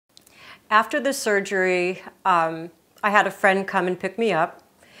After the surgery, I had a friend come and pick me up.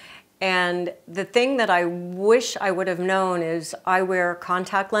 And the thing that I wish I would have known is I wear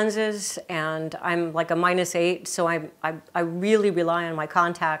contact lenses and I'm like a -8, so I really rely on my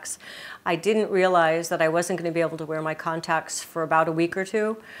contacts. I didn't realize that I wasn't going to be able to wear my contacts for about a week or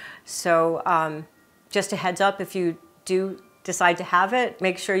two. So just a heads up, if you do decide to have it,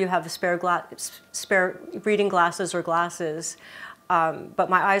 make sure you have a spare reading glasses or glasses. But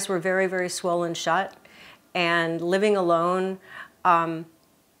my eyes were very, very swollen shut, and living alone,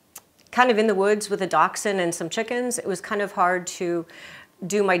 kind of in the woods with a dachshund and some chickens, it was kind of hard to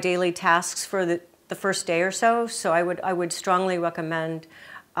do my daily tasks for the first day or so. So I would strongly recommend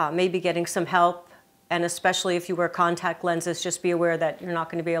maybe getting some help, and especially if you wear contact lenses, just be aware that you're not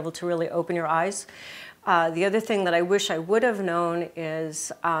going to be able to really open your eyes. The other thing that I wish I would have known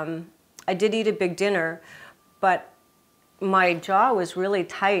is I did eat a big dinner, but my jaw was really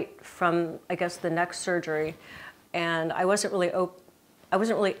tight from, I guess, the neck surgery, and I wasn't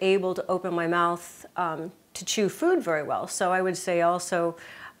really able to open my mouth to chew food very well. So I would say also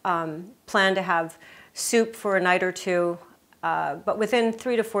plan to have soup for a night or two. But within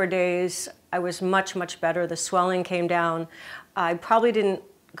 3 to 4 days, I was much, much better. The swelling came down. I probably didn't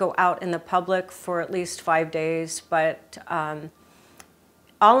go out in the public for at least 5 days, but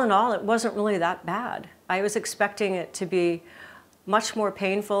all in all, it wasn't really that bad. I was expecting it to be much more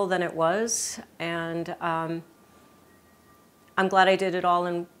painful than it was, and I'm glad I did it all,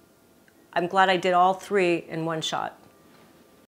 and I'm glad I did all 3 in one shot.